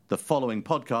The following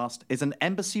podcast is an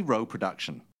Embassy Row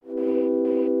production.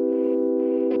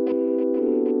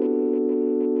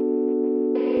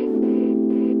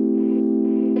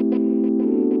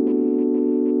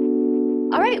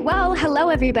 All right, well, hello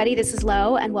everybody. This is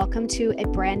Lo, and welcome to a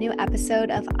brand new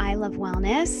episode of I Love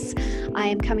Wellness. I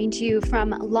am coming to you from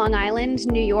Long Island,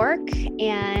 New York,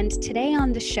 and today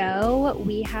on the show,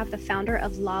 we have the founder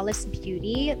of Lawless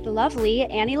Beauty, the lovely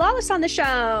Annie Lawless on the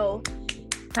show.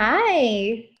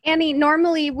 Hi. Annie,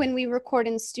 normally when we record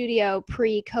in studio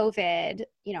pre-COVID,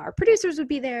 our producers would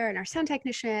be there and our sound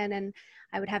technician, and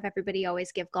I would have everybody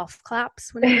always give golf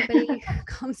claps when everybody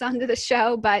comes onto the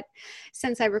show. But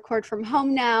since I record from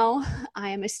home now, I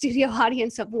am a studio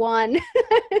audience of one.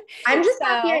 I'm just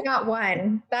happy I got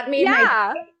one. That made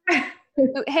my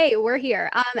Hey, we're here.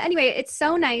 Anyway, it's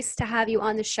so nice to have you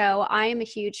on the show. I am a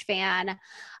huge fan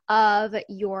of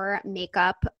your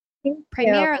makeup,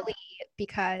 primarily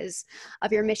because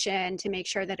of your mission to make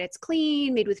sure that it's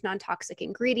clean, made with non-toxic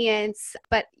ingredients.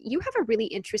 But you have a really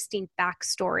interesting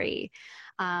backstory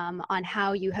on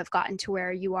how you have gotten to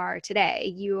where you are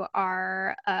today. You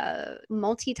are a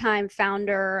multi-time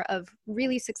founder of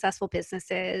really successful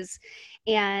businesses,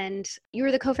 and you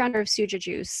were the co-founder of Suja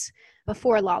Juice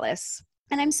before Lawless.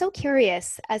 And I'm so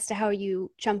curious as to how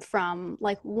you jump from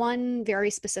like one very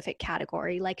specific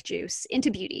category like juice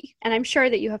into beauty. And I'm sure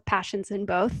that you have passions in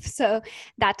both, so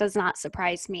that does not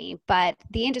surprise me. But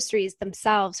the industries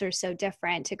themselves are so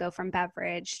different. To go from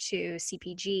beverage to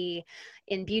CPG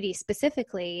in beauty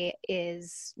specifically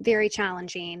is very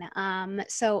challenging.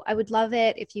 So I would love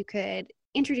it if you could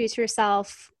introduce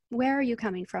yourself. Where are you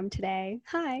coming from today?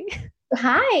 Hi.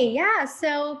 Hi. Yeah.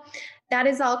 So that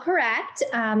is all correct.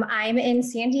 I'm in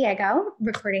San Diego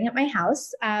recording at my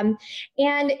house. And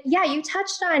yeah, you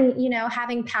touched on,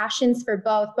 having passions for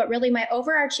both, but really my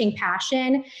overarching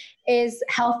passion is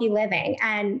healthy living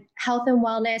and health and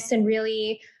wellness, and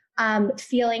really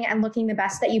feeling and looking the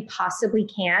best that you possibly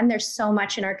can. There's so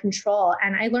much in our control.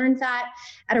 And I learned that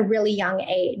at a really young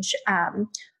age.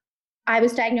 I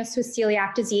was diagnosed with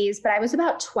celiac disease, but I was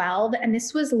about 12. And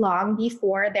this was long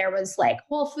before there was like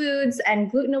Whole Foods and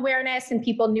gluten awareness and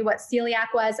people knew what celiac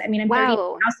was. I mean, I'm 30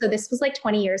 now, so this was like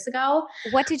 20 years ago.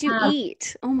 What did you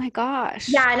eat? Oh my gosh.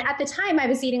 Yeah. And at the time I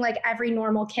was eating like every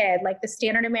normal kid, like the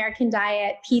standard American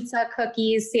diet, pizza,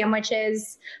 cookies,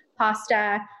 sandwiches,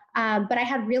 pasta. But I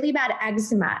had really bad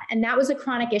eczema. And that was a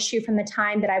chronic issue from the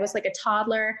time that I was like a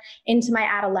toddler into my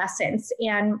adolescence.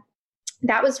 And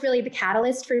that was really the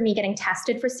catalyst for me getting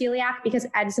tested for celiac, because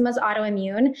eczema is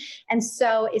autoimmune and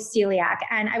so is celiac.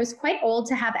 And I was quite old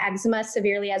to have eczema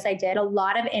severely as I did. A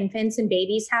lot of infants and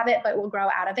babies have it, but will grow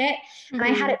out of it. Mm-hmm. And I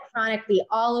had it chronically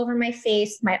all over my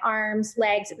face, my arms,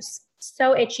 legs. It was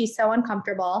so itchy, so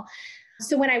uncomfortable.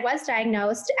 So when I was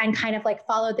diagnosed and kind of like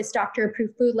followed this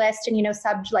doctor-approved food list and,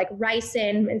 subbed like rice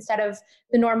in instead of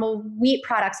the normal wheat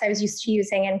products I was used to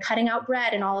using, and cutting out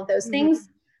bread and all of those things,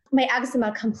 my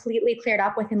eczema completely cleared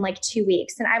up within like 2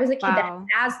 weeks. And I was a kid that had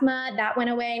asthma, that went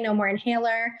away, no more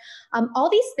inhaler. All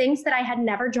these things that I had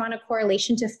never drawn a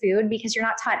correlation to food, because you're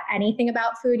not taught anything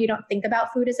about food. You don't think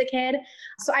about food as a kid.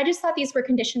 So I just thought these were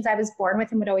conditions I was born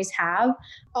with and would always have,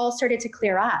 all started to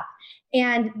clear up.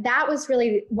 And that was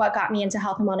really what got me into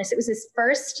health and wellness. It was this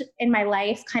first in my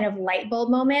life kind of light bulb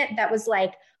moment that was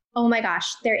like, oh my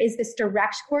gosh, there is this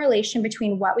direct correlation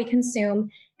between what we consume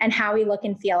and how we look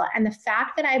and feel. And the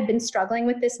fact that I've been struggling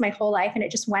with this my whole life and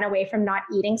it just went away from not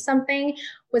eating something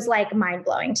was like mind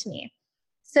blowing to me.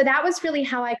 So that was really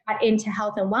how I got into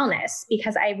health and wellness,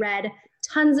 because I read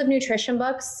tons of nutrition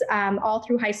books all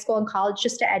through high school and college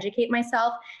just to educate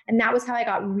myself. And that was how I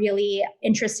got really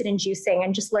interested in juicing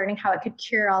and just learning how it could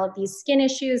cure all of these skin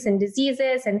issues and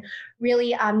diseases and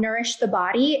really nourish the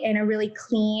body in a really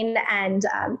clean and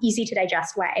easy to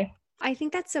digest way. I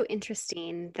think that's so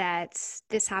interesting that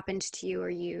this happened to you, or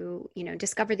you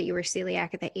discovered that you were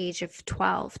celiac at the age of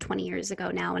 12, 20 years ago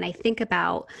now. And I think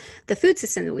about the food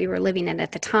system that we were living in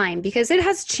at the time, because it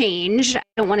has changed. I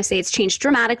don't want to say it's changed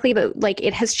dramatically, but like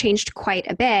it has changed quite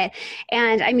a bit.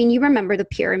 And I mean, you remember the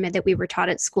pyramid that we were taught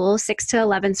at school, 6 to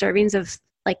 11 servings of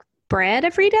like bread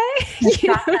every day. You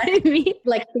know what I mean?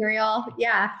 Like cereal.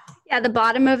 Yeah. Yeah. The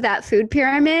bottom of that food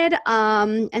pyramid.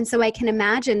 And so I can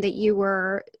imagine that you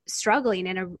were struggling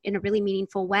in a really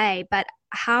meaningful way, but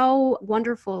how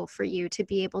wonderful for you to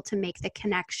be able to make the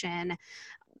connection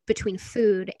between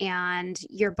food and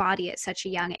your body at such a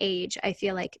young age. I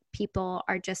feel like people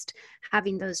are just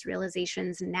having those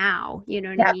realizations now, you know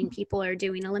what I mean? People are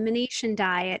doing elimination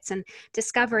diets and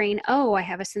discovering, oh, I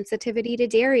have a sensitivity to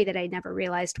dairy that I never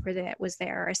realized was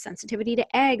there, a sensitivity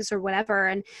to eggs or whatever.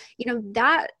 And, you know,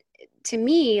 that to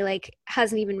me, like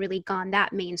hasn't even really gone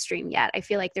that mainstream yet. I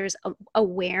feel like there's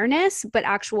awareness, but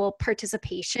actual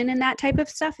participation in that type of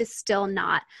stuff is still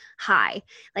not high.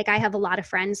 Like I have a lot of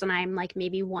friends, and I'm like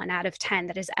maybe 1 out of 10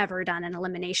 that has ever done an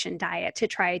elimination diet to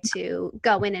try to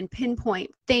go in and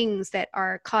pinpoint things that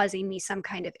are causing me some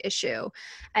kind of issue.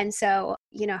 And so,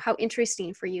 you know, how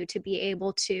interesting for you to be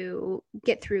able to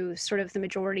get through sort of the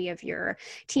majority of your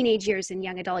teenage years and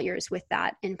young adult years with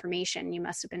that information. You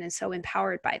must have been so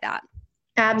empowered by that.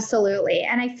 Absolutely.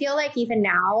 And I feel like even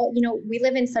now, you know, we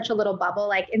live in such a little bubble,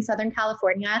 like in Southern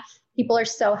California, people are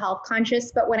so health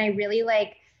conscious. But when I really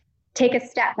like take a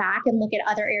step back and look at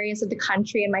other areas of the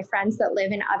country and my friends that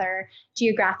live in other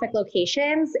geographic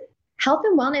locations, health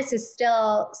and wellness is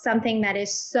still something that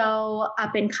is so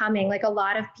up and coming. Like a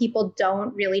lot of people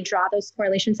don't really draw those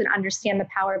correlations and understand the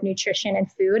power of nutrition and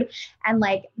food and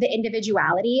like the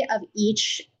individuality of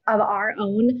each of our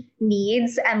own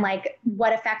needs, and like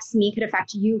what affects me could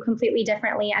affect you completely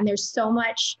differently. And there's so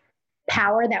much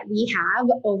power that we have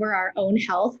over our own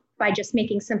health by just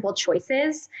making simple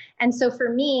choices. And so for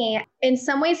me, in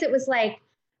some ways, it was like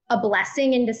a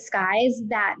blessing in disguise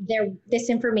that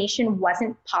this information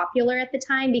wasn't popular at the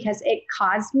time, because it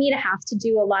caused me to have to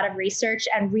do a lot of research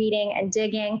and reading and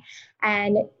digging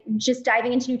and just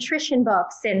diving into nutrition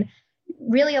books, and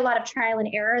really a lot of trial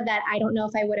and error that I don't know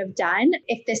if I would have done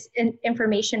if this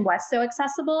information was so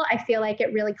accessible. I feel like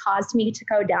it really caused me to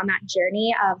go down that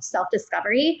journey of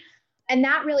self-discovery. And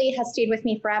that really has stayed with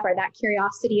me forever, that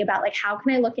curiosity about like, how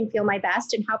can I look and feel my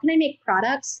best, and how can I make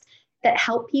products that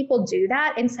help people do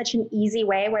that in such an easy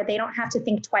way where they don't have to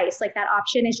think twice. Like that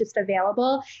option is just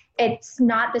available. It's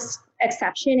not this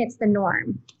exception, it's the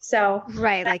norm. So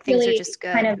right, like things really are just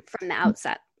good kind of, from the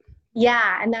outset.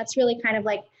 Yeah. And that's really kind of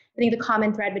like, I think the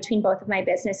common thread between both of my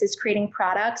businesses is creating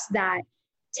products that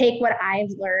take what I've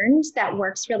learned that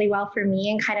works really well for me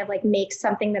and kind of like make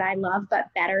something that I love, but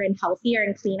better and healthier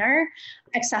and cleaner,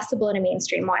 accessible in a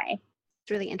mainstream way.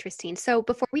 It's really interesting. So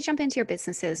before we jump into your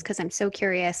businesses, because I'm so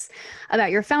curious about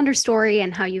your founder story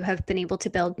and how you have been able to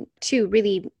build 2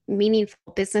 really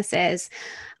meaningful businesses,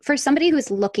 for somebody who's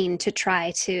looking to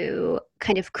try to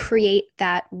kind of create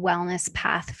that wellness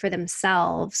path for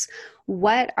themselves,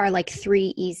 what are like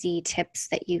 3 easy tips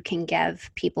that you can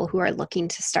give people who are looking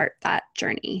to start that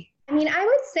journey? I mean, I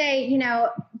would say, you know,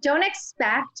 don't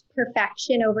expect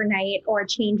perfection overnight or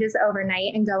changes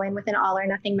overnight and go in with an all or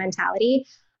nothing mentality.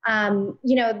 You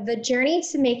know, the journey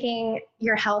to making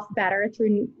your health better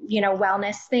through, you know,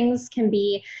 wellness things can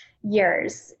be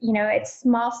years. You know, it's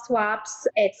small swaps.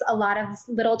 It's a lot of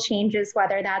little changes,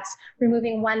 whether that's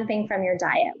removing one thing from your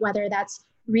diet, whether that's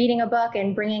reading a book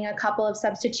and bringing a couple of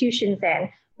substitutions in,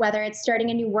 whether it's starting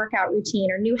a new workout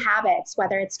routine or new habits,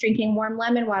 whether it's drinking warm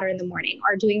lemon water in the morning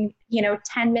or doing, you know,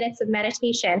 10 minutes of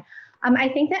meditation. I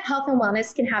think that health and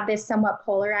wellness can have this somewhat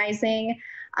polarizing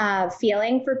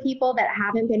feeling for people that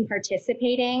haven't been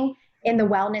participating in the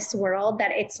wellness world,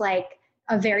 that it's like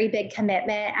a very big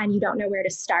commitment and you don't know where to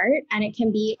start, and it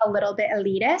can be a little bit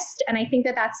elitist. And I think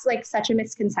that that's like such a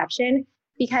misconception,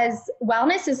 because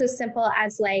wellness is as simple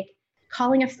as like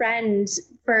calling a friend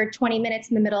for 20 minutes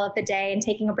in the middle of the day and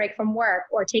taking a break from work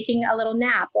or taking a little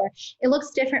nap, or it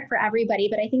looks different for everybody.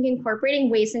 But I think incorporating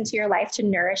ways into your life to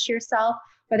nourish yourself,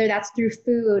 whether that's through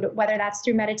food, whether that's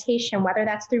through meditation, whether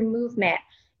that's through movement,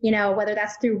 you know, whether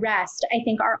that's through rest, I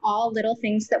think are all little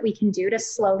things that we can do to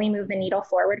slowly move the needle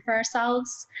forward for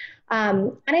ourselves.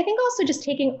 And I think also just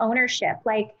taking ownership,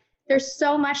 like there's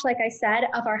so much, like I said,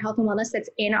 of our health and wellness that's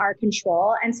in our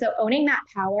control. And so owning that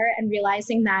power and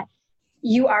realizing that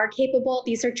you are capable,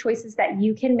 these are choices that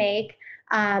you can make.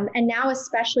 And now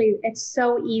especially, it's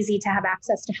so easy to have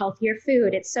access to healthier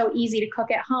food. It's so easy to cook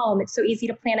at home. It's so easy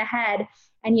to plan ahead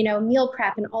and, you know, meal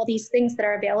prep and all these things that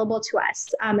are available to us,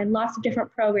 and lots of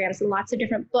different programs and lots of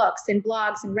different books and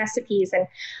blogs and recipes. And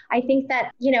I think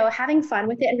that, you know, having fun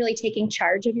with it and really taking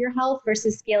charge of your health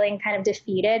versus feeling kind of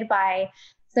defeated by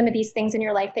some of these things in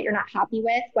your life that you're not happy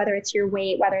with, whether it's your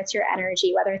weight, whether it's your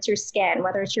energy, whether it's your skin,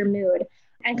 whether it's your mood,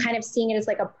 and kind of seeing it as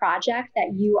like a project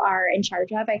that you are in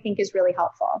charge of, I think is really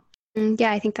helpful.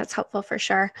 Yeah, I think that's helpful for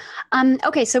sure.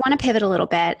 Okay, so I want to pivot a little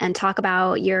bit and talk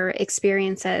about your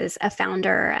experience as a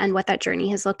founder and what that journey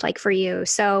has looked like for you.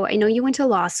 So I know you went to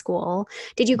law school.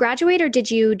 Did you graduate or did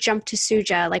you jump to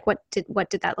Suja? Like what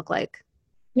did that look like?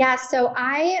 Yeah, so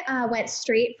I went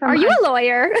straight from... Are you a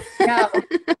lawyer?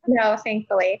 No,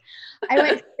 thankfully. I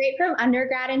went straight from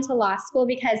undergrad into law school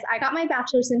because I got my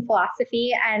bachelor's in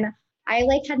philosophy and I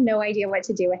like had no idea what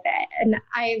to do with it. And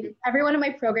everyone in my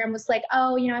program was like,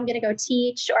 oh, you know, I'm going to go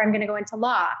teach or I'm going to go into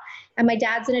law. And my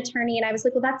dad's an attorney. And I was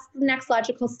like, well, that's the next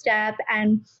logical step.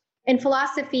 And in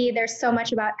philosophy, there's so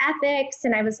much about ethics.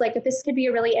 And I was like, this could be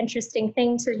a really interesting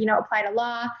thing to, apply to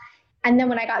law. And then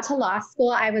when I got to law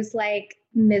school, I was like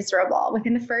miserable.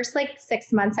 Within the first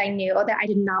 6 months, I knew that I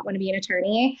did not want to be an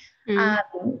attorney.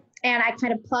 And I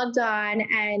kind of plugged on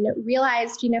and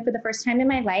realized, for the first time in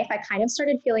my life, I kind of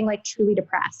started feeling truly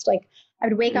depressed. I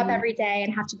would wake up every day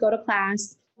and have to go to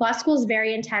class. Law school is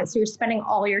very intense. So you're spending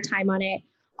all your time on it,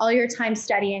 all your time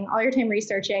studying, all your time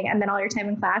researching, and then all your time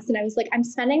in class. And I was like, I'm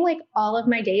spending all of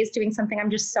my days doing something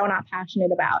I'm just so not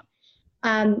passionate about.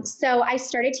 So I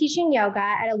started teaching yoga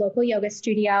at a local yoga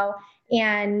studio,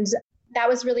 and that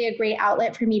was really a great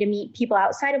outlet for me to meet people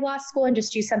outside of law school and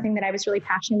just do something that I was really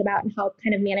passionate about and help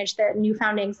kind of manage the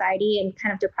newfound anxiety and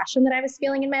kind of depression that I was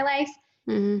feeling in my life.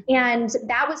 And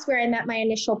that was where I met my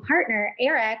initial partner,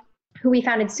 Eric, who we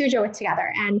founded Suja with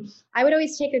together. And I would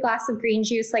always take a glass of green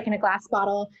juice, in a glass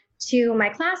bottle, to my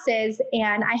classes.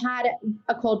 And I had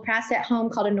a cold press at home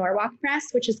called a Norwalk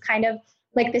press, which is kind of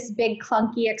this big,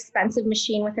 clunky, expensive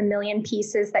machine with a million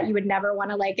pieces that you would never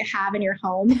want to have in your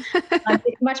home.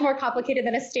 It's much more complicated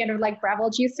than a standard Breville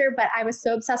juicer, but I was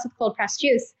so obsessed with cold pressed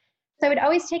juice. So I would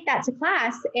always take that to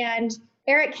class. And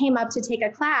Eric came up to take a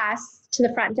class to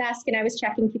the front desk, and I was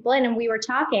checking people in, and we were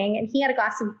talking, and he had a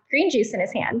glass of green juice in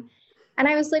his hand. And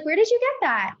I was like, where did you get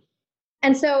that?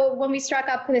 And so when we struck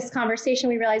up this conversation,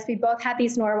 we realized we both had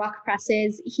these Norwalk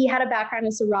presses. He had a background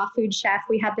as a raw food chef.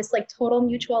 We had this total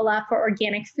mutual love for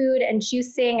organic food and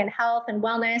juicing and health and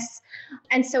wellness.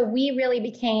 And so we really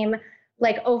became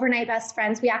overnight best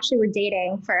friends. We actually were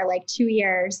dating for 2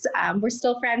 years. We're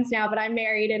still friends now, but I'm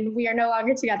married and we are no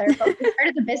longer together, but we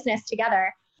started the business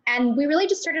together. And we really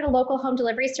just started a local home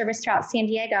delivery service throughout San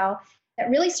Diego that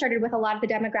really started with a lot of the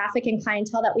demographic and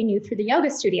clientele that we knew through the yoga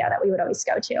studio that we would always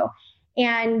go to.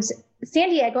 And San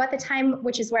Diego at the time,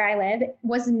 which is where I live,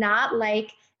 was not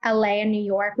like LA and New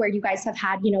York, where you guys have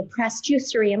had, Press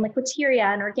Juicery and Liquiteria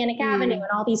and Organic Avenue and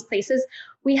all these places.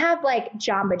 We have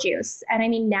Jamba Juice. And I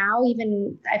mean, now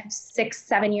even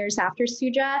 6-7 years after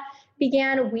Suja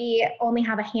began, we only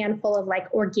have a handful of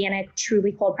organic,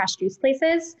 truly cold pressed juice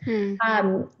places.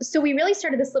 So we really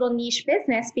started this little niche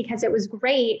business because it was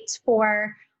great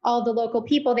for all the local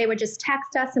people. They would just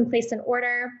text us and place an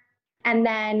order, and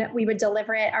then we would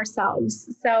deliver it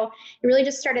ourselves. So it really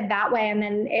just started that way. And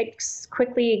then it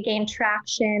quickly gained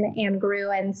traction and grew,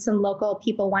 and some local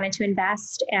people wanted to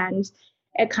invest, and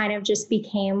it kind of just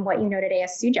became what you know today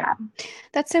as Suja.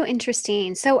 That's so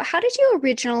interesting. So how did you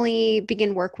originally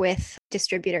begin work with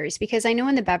distributors? Because I know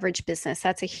in the beverage business,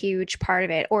 that's a huge part of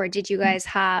it. Or did you guys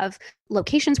have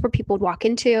locations where people would walk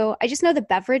into? I just know the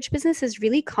beverage business is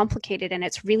really complicated and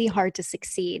it's really hard to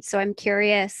succeed. So I'm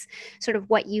curious sort of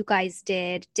what you guys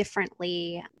did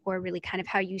differently, or really kind of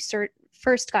how you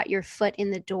first got your foot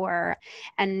in the door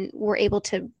and were able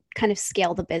to kind of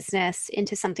scale the business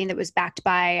into something that was backed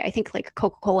by, I think,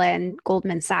 Coca-Cola and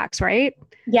Goldman Sachs, right?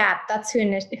 Yeah, that's who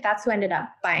ended up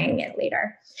buying it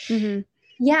later.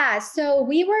 Yeah, so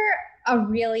we were a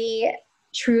really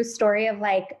true story of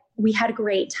we had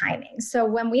great timing. So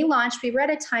when we launched, we were at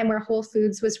a time where Whole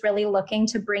Foods was really looking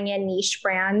to bring in niche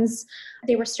brands.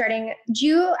 They were starting, do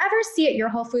you ever see at your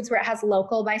Whole Foods where it has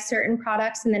local by certain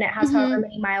products and then it has however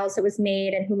many miles it was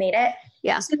made and who made it?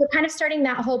 Yeah. So we're kind of starting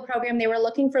that whole program. They were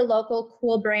looking for local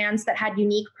cool brands that had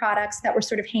unique products that were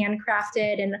sort of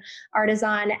handcrafted and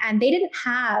artisan, and they didn't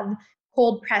have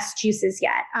cold pressed juices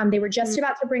yet. They were just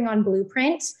about to bring on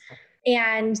Blueprint,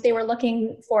 and they were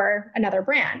looking for another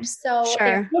brand. So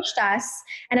they approached us.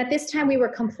 And at this time we were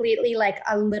completely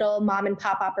a little mom and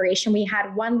pop operation. We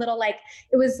had one little,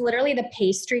 it was literally the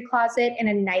pastry closet in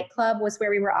a nightclub was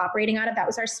where we were operating out of. That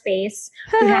was our space.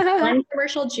 We had one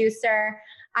commercial juicer.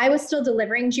 I was still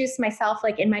delivering juice myself,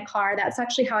 in my car. That's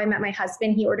actually how I met my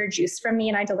husband. He ordered juice from me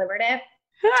and I delivered it.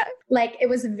 It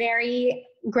was a very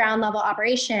ground level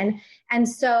operation. And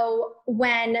so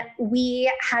when we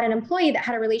had an employee that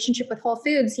had a relationship with Whole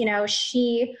Foods,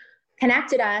 she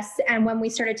connected us. And when we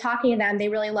started talking to them, they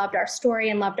really loved our story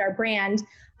and loved our brand.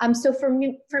 So for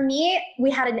me, we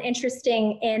had an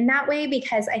interesting in that way,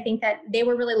 because I think that they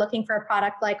were really looking for a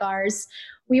product like ours.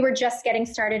 We were just getting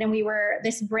started, and we were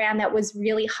this brand that was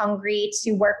really hungry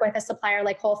to work with a supplier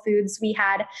like Whole Foods. We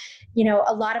had,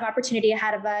 a lot of opportunity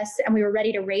ahead of us, and we were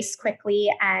ready to race quickly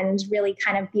and really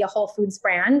kind of be a Whole Foods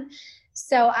brand.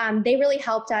 So they really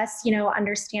helped us,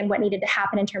 understand what needed to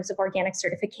happen in terms of organic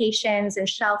certifications and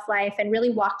shelf life, and really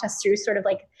walked us through sort of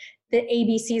the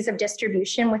ABCs of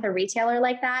distribution with a retailer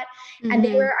like that. And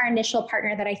they were our initial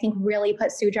partner that I think really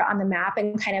put Suja on the map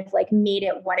and kind of made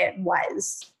it what it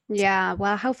was. Yeah.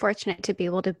 Well, how fortunate to be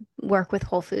able to work with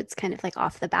Whole Foods kind of like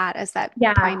off the bat as that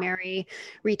Yeah. primary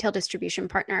retail distribution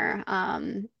partner.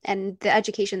 And the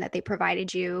education that they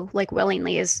provided you like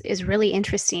willingly is really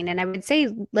interesting. And I would say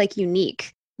like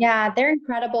unique. Yeah, they're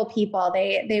incredible people.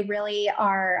 They really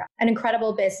are an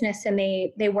incredible business, and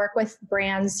they work with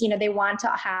brands. They want to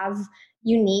have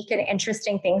unique and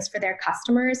interesting things for their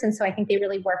customers. And so I think they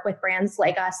really work with brands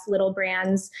like us, little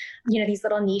brands, these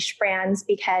little niche brands,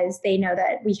 because they know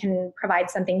that we can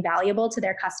provide something valuable to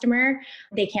their customer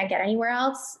they can't get anywhere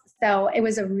else. So it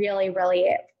was a really,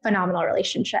 really phenomenal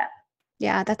relationship.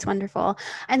 Yeah, that's wonderful.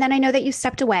 And then I know that you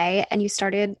stepped away and you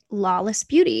started Lawless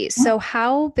Beauty. So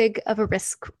how big of a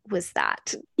risk was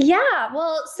that? Yeah,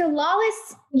 well, so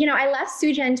Lawless, I left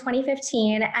Suja in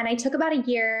 2015, and I took about a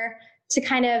year to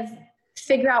kind of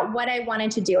figure out what I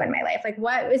wanted to do in my life. Like,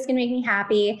 what was going to make me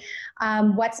happy?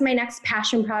 What's my next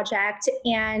passion project?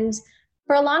 And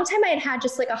for a long time, I had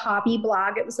just like a hobby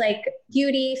blog. It was like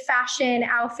beauty, fashion,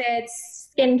 outfits,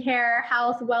 skincare,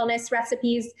 health, wellness,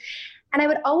 recipes. And I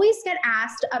would always get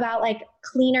asked about like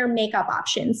cleaner makeup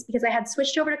options, because I had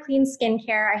switched over to clean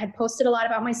skincare. I had posted a lot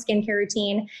about my skincare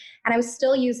routine, and I was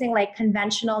still using like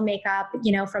conventional makeup,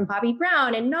 from Bobbi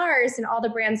Brown and NARS and all the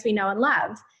brands we know and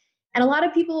love. And a lot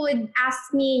of people would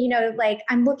ask me, like,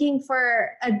 I'm looking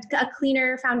for a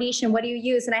cleaner foundation. What do you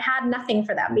use? And I had nothing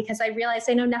for them, because I realized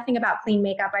I know nothing about clean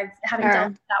makeup. I haven't dealt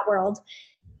with that world.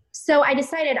 So I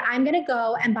decided I'm going to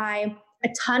go and buy a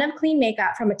ton of clean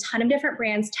makeup from a ton of different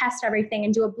brands, test everything,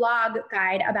 and do a blog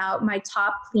guide about my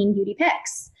top clean beauty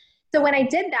picks. So when I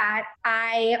did that,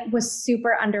 I was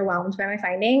super underwhelmed by my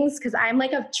findings, because I'm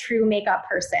like a true makeup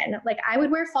person. Like, I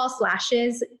would wear false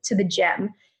lashes to the gym.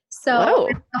 So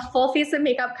I'm a full face of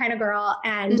makeup kind of girl.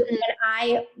 And when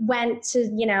I went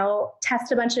to,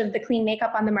 test a bunch of the clean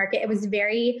makeup on the market, it was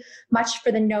very much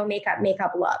for the no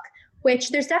makeup look,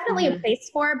 which there's definitely a place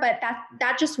for, but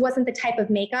that just wasn't the type of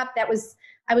makeup I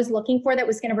was looking for, that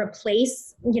was going to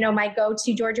replace, my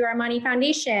go-to Giorgio Armani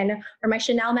foundation or my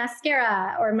Chanel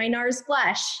mascara or my NARS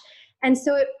blush. And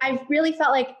so I really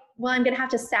felt like, well, I'm going to have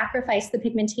to sacrifice the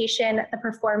pigmentation, the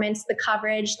performance, the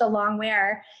coverage, the long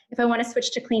wear if I want to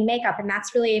switch to clean makeup. And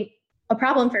that's really a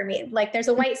problem for me. Like, there's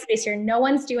a white space here. No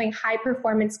one's doing high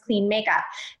performance clean makeup.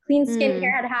 Clean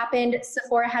skincare had happened.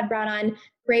 Sephora had brought on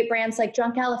great brands like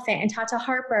Drunk Elephant and Tata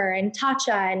Harper and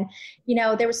Tatcha. And,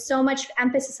 there was so much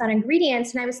emphasis on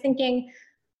ingredients. And I was thinking,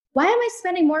 why am I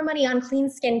spending more money on clean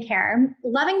skincare,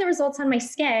 loving the results on my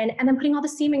skin, and then putting all the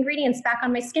same ingredients back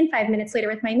on my skin 5 minutes later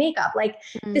with my makeup? Like,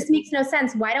 this makes no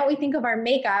sense. Why don't we think of our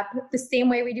makeup the same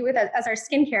way we do as our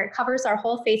skincare? It covers our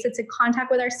whole face. It's in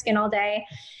contact with our skin all day.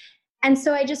 And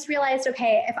so I just realized,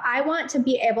 okay, if I want to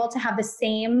be able to have the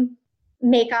same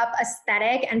makeup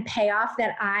aesthetic and payoff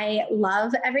that I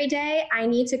love every day, I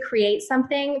need to create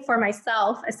something for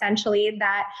myself, essentially,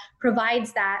 that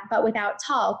provides that, but without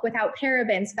talc, without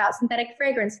parabens, without synthetic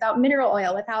fragrance, without mineral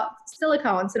oil, without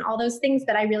silicones, and all those things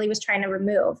that I really was trying to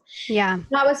remove. Yeah.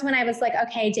 That was when I was like,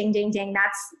 okay, ding, ding, ding.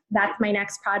 That's my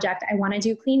next project. I want to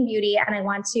do clean beauty, and I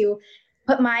want to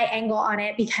put my angle on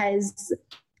it, because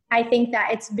I think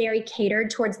that it's very catered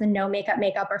towards the no makeup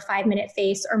or 5-minute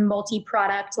face or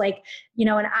multi-product, like, an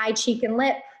eye, cheek, and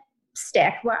lip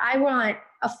stick, where I want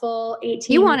a full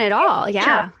 18. You want it all.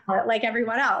 Yeah. Like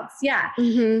everyone else. Yeah.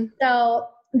 So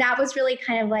that was really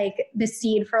kind of like the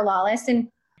seed for Lawless. And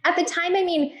at the time,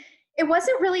 it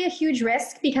wasn't really a huge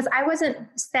risk, because I wasn't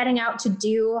setting out to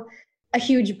do a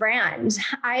huge brand.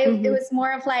 It was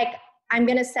more of like, I'm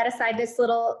going to set aside this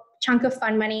little chunk of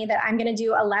fun money that I'm going to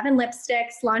do 11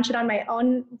 lipsticks, launch it on my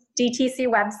own DTC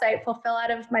website, fulfill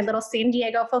out of my little San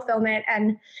Diego fulfillment,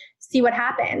 and see what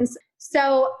happens.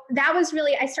 So that was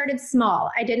really, I started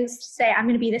small. I didn't say I'm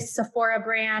going to be this Sephora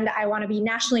brand. I want to be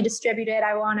nationally distributed.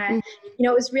 I want to,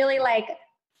 it was really like,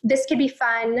 this could be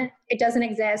fun. It doesn't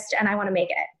exist, and I want to make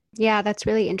it. Yeah, that's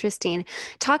really interesting.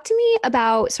 Talk to me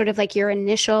about sort of like your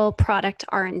initial product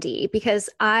R&D, because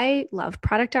I love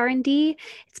product R&D.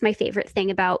 It's my favorite thing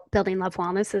about building Love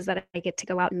Wellness, is that I get to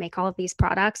go out and make all of these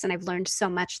products, and I've learned so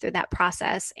much through that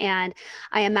process. And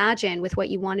I imagine with what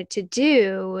you wanted to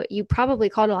do, you probably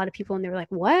called a lot of people and they were like,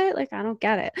 what? Like, I don't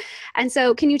get it. And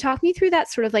so can you talk me through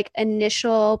that sort of like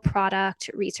initial product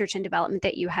research and development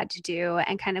that you had to do,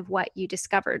 and kind of what you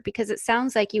discovered? Because it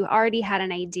sounds like you already had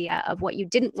an idea of what you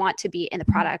didn't want to be in the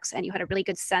products, and you had a really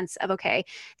good sense of, okay,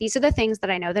 these are the things that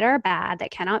I know that are bad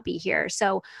that cannot be here.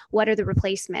 So what are the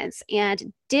replacements?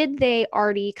 And did they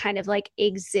already kind of like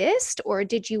exist, or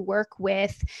did you work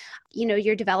with,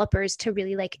 your developers to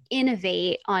really like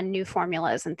innovate on new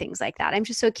formulas and things like that? I'm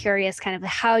just so curious kind of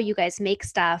how you guys make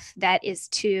stuff that is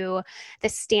to the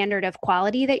standard of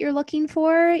quality that you're looking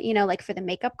for, like for the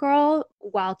makeup girl,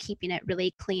 while keeping it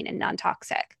really clean and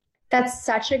non-toxic. That's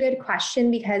such a good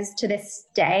question, because to this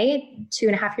day,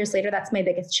 2.5 years later, that's my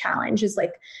biggest challenge, is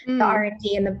like the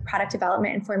R&D and the product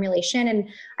development and formulation. And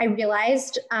I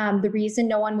realized the reason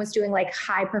no one was doing like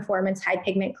high performance, high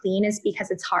pigment clean is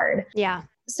because it's hard. Yeah.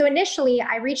 So initially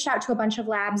I reached out to a bunch of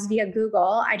labs via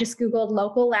Google. I just Googled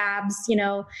local labs,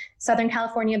 Southern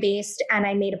California based, and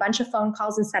I made a bunch of phone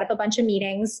calls and set up a bunch of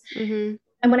meetings. Mm-hmm.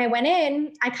 And when I went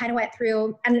in, I kind of went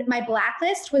through, and my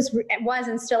blacklist was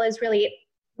and still is really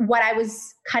what I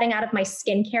was cutting out of my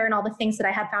skincare and all the things that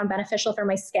I had found beneficial for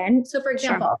my skin. So for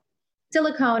example,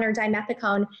 silicone or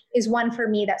dimethicone is one for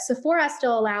me that Sephora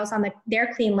still allows on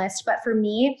their clean list. But for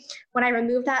me, when I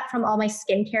removed that from all my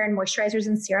skincare and moisturizers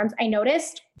and serums, I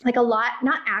noticed like a lot,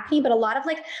 not acne, but a lot of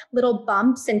like little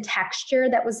bumps and texture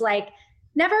that was like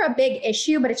never a big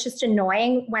issue, but it's just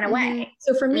annoying, went away.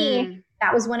 So for me,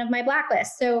 that was one of my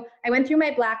blacklists. So I went through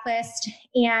my blacklist,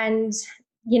 and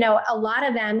a lot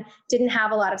of them didn't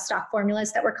have a lot of stock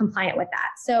formulas that were compliant with that.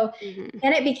 So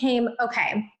then it became,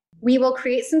 okay, we will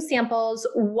create some samples.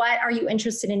 What are you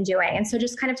interested in doing? And so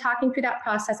just kind of talking through that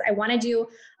process, I want to do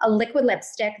a liquid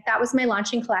lipstick. That was my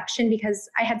launching collection, because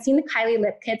I had seen the Kylie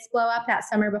lip kits blow up that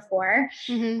summer before.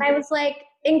 I was like,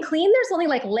 in clean, there's only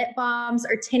like lip balms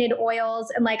or tinted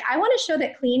oils. And like, I want to show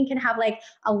that clean can have like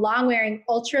a long wearing,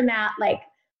 ultra matte, like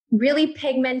really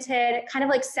pigmented, kind of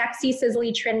like sexy,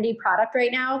 sizzly, trendy product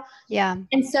right now. Yeah.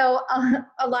 And so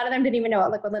a lot of them didn't even know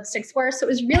what liquid lipsticks were. So it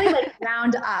was really like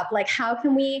round up, like how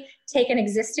can we take an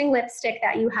existing lipstick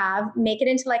that you have, make it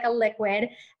into like a liquid,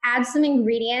 add some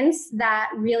ingredients that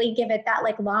really give it that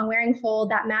like long wearing hold,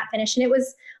 that matte finish. And it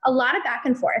was a lot of back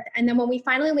and forth. And then when we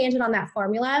finally landed on that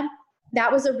formula, that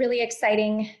was a really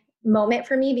exciting moment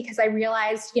for me, because I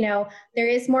realized, there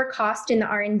is more cost in the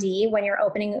R&D when you're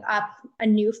opening up a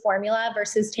new formula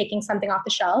versus taking something off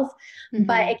the shelf,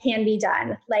 but it can be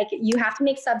done. Like you have to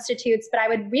make substitutes, but I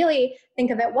would really think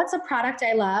of it, what's a product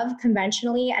I love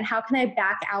conventionally, and how can I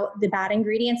back out the bad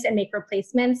ingredients and make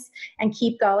replacements and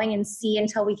keep going and see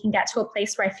until we can get to a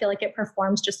place where I feel like it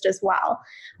performs just as well.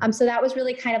 So that was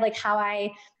really kind of like how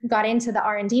I got into the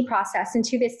R&D process. And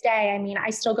to this day, I mean, I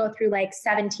still go through like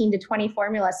 17 to 20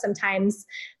 formulas sometimes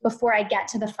before I get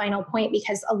to the final point,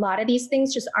 because a lot of these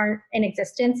things just aren't in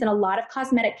existence. And a lot of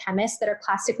cosmetic chemists that are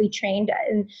classically trained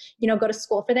and, go to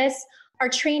school for this are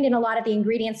trained in a lot of the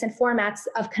ingredients and formats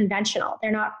of conventional.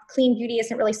 They're not, clean beauty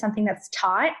isn't really something that's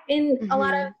taught in a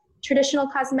lot of traditional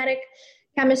cosmetic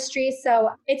chemistry.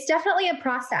 So it's definitely a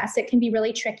process. It can be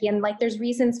really tricky. And like, there's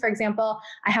reasons, for example,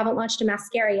 I haven't launched a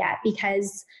mascara yet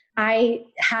because I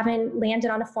haven't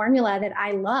landed on a formula that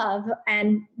I love.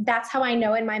 And that's how I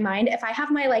know in my mind, if I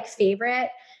have my like favorite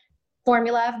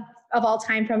formula of all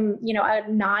time from,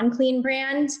 a non-clean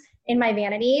brand in my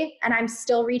vanity, and I'm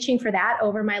still reaching for that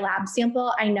over my lab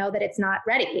sample, I know that it's not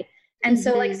ready. And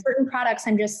so like certain products,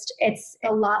 it's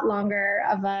a lot longer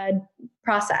of a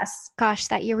process. Gosh,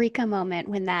 that eureka moment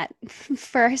when that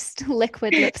first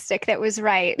liquid lipstick that was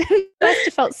right. Must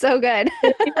have felt so good.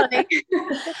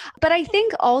 But I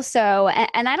think also,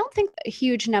 and I don't think a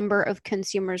huge number of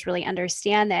consumers really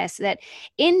understand this, that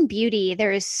in beauty,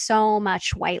 there is so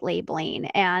much white labeling,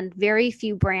 and very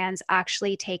few brands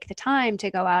actually take the time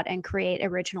to go out and create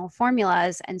original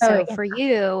formulas. And so for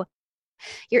you,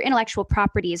 your intellectual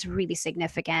property is really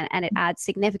significant, and it adds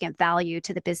significant value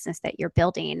to the business that you're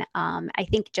building. I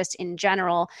think just in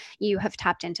general, you have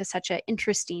tapped into such an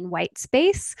interesting white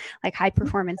space, like high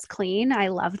performance clean. I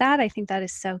love that. I think that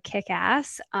is so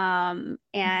kick-ass.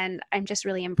 And I'm just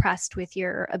really impressed with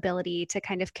your ability to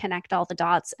kind of connect all the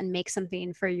dots and make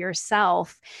something for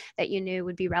yourself that you knew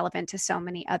would be relevant to so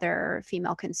many other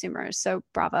female consumers. So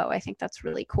bravo. I think that's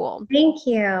really cool. Thank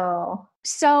you.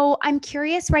 So I'm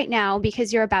curious right now,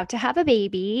 because you're about to have a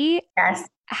baby. Yes.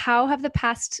 How have the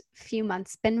past few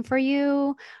months been for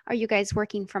you? Are you guys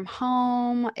working from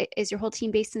home? Is your whole team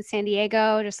based in San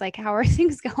Diego? Just like, how are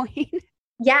things going?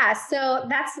 Yeah, so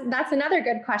that's another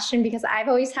good question, because I've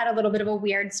always had a little bit of a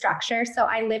weird structure. So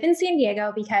I live in San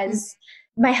Diego because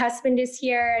my husband is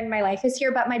here and my life is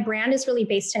here, but my brand is really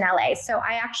based in LA. So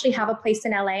I actually have a place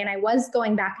in LA, and I was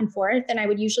going back and forth, and I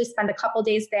would usually spend a couple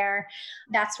days there.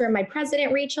 That's where my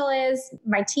president, Rachel, is.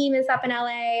 My team is up in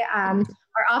LA.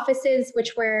 Our offices,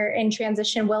 which we're in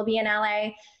transition, will be in LA.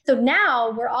 So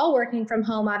now we're all working from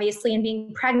home, obviously, and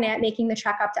being pregnant, making the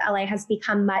trek up to LA has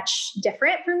become much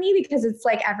different for me because it's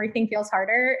like everything feels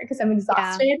harder because I'm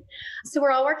exhausted. Yeah. So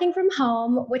we're all working from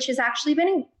home, which has actually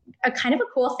been a kind of a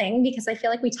cool thing because I feel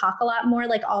like we talk a lot more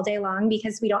like all day long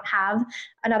because we don't have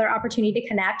another opportunity to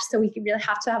connect. So we really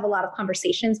have to have a lot of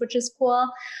conversations, which is cool.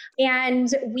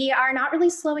 And we are not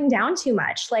really slowing down too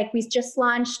much. Like we just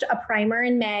launched a primer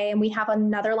in May and we have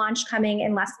another launch coming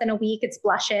in less than a week. It's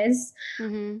blushes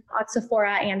on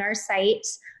Sephora and our site.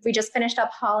 We just finished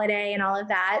up holiday and all of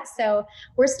that. So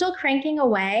we're still cranking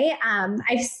away.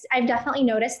 I've definitely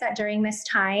noticed that during this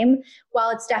time, while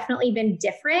it's definitely been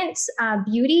different,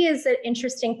 beauty is an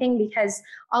interesting thing because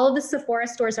all of the Sephora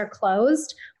stores are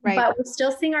closed, but we're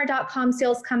still seeing our .com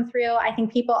sales come through. I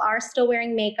think people are still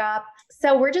wearing makeup.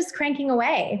 So we're just cranking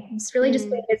away. It's really just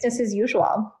like business as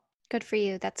usual. Good for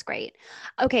you. That's great.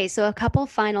 Okay. So a couple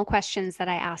final questions that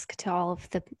I ask to all of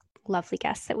the lovely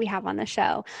guests that we have on the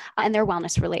show, and they're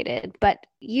wellness related, but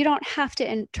you don't have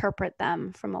to interpret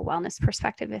them from a wellness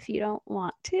perspective if you don't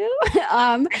want to.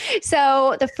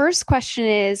 So the first question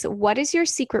is, what is your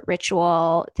secret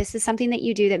ritual? This is something that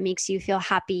you do that makes you feel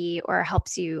happy or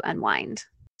helps you unwind.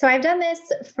 So I've done this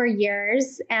for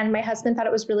years and my husband thought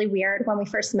it was really weird when we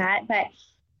first met, but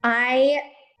I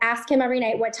ask him every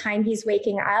night what time he's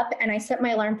waking up. And I set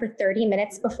my alarm for 30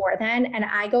 minutes before then. And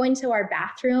I go into our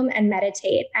bathroom and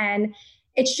meditate. And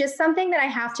it's just something that I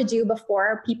have to do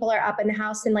before people are up in the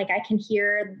house. And like, I can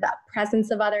hear the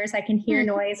presence of others. I can hear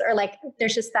noise, or like,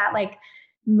 there's just that like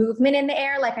movement in the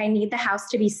air. Like I need the house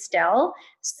to be still.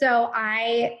 So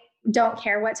I don't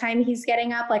care what time he's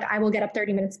getting up. Like I will get up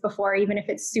 30 minutes before, even if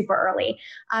it's super early.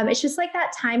 It's just like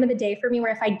that time of the day for me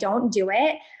where if I don't do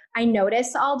it, I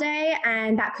notice all day,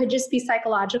 and that could just be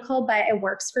psychological, but it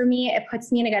works for me. It puts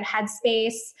me in a good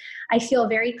headspace. I feel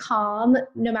very calm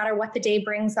no matter what the day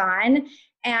brings on.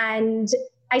 And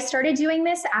I started doing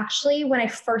this actually when I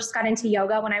first got into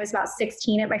yoga, when I was about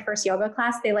 16 at my first yoga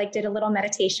class. They like did a little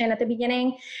meditation at the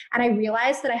beginning. And I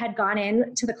realized that I had gone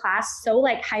into the class so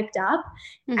like hyped up.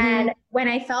 And when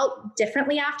I felt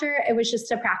differently after, it was just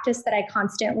a practice that I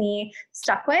constantly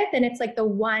stuck with. And it's like the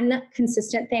one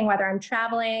consistent thing, whether I'm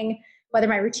traveling, whether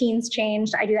my routines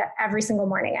changed, I do that every single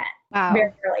morning at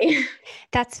very early.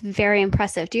 That's very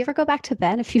impressive. Do you ever go back to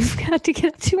bed if you've got to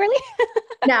get up too early?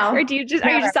 No. Or are you just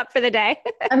up for the day?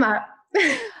 I'm up.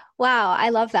 Wow. I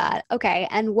love that. Okay.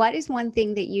 And what is one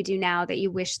thing that you do now that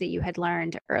you wish that you had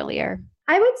learned earlier?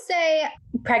 I would say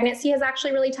pregnancy has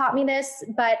actually really taught me this,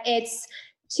 but it's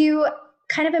to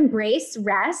kind of embrace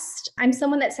rest. I'm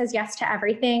someone that says yes to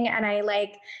everything. And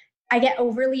I get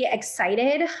overly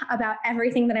excited about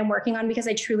everything that I'm working on because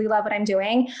I truly love what I'm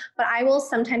doing, but I will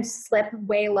sometimes slip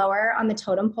way lower on the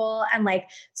totem pole and like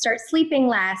start sleeping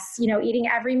less, eating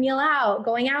every meal out,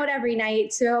 going out every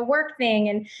night to a work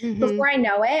thing. And before I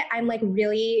know it, I'm like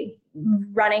really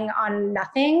running on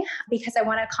nothing because I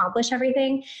want to accomplish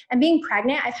everything. And being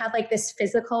pregnant, I've had like this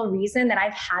physical reason that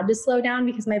I've had to slow down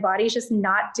because my body's just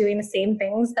not doing the same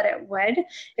things that it would.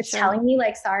 It's telling me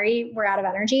like, sorry, we're out of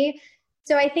energy.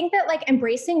 So I think that like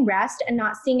embracing rest and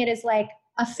not seeing it as like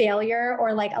a failure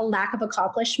or like a lack of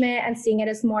accomplishment and seeing it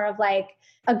as more of like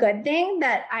a good thing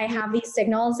that I have these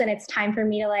signals and it's time for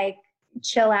me to like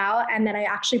chill out. And then I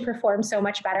actually perform so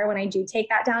much better when I do take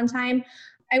that downtime.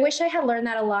 I wish I had learned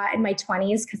that a lot in my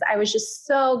 20s because I was just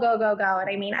so go, go, go. And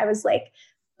I mean, I was like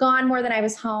gone more than I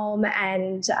was home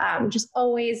and just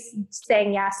always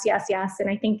saying yes, yes, yes.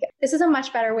 And I think this is a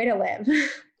much better way to live.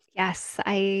 Yes,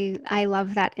 I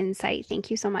love that insight. Thank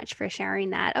you so much for sharing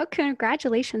that. Oh,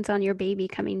 congratulations on your baby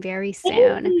coming very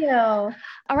soon. Thank you.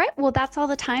 All right. Well, that's all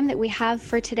the time that we have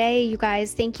for today, you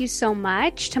guys. Thank you so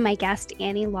much to my guest,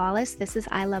 Annie Lawless. This is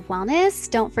I Love Wellness.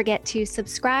 Don't forget to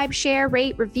subscribe, share,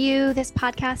 rate, review this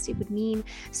podcast. It would mean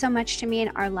so much to me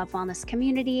and our Love Wellness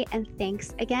community. And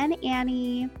thanks again,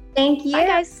 Annie. Thank you. Bye,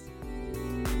 guys.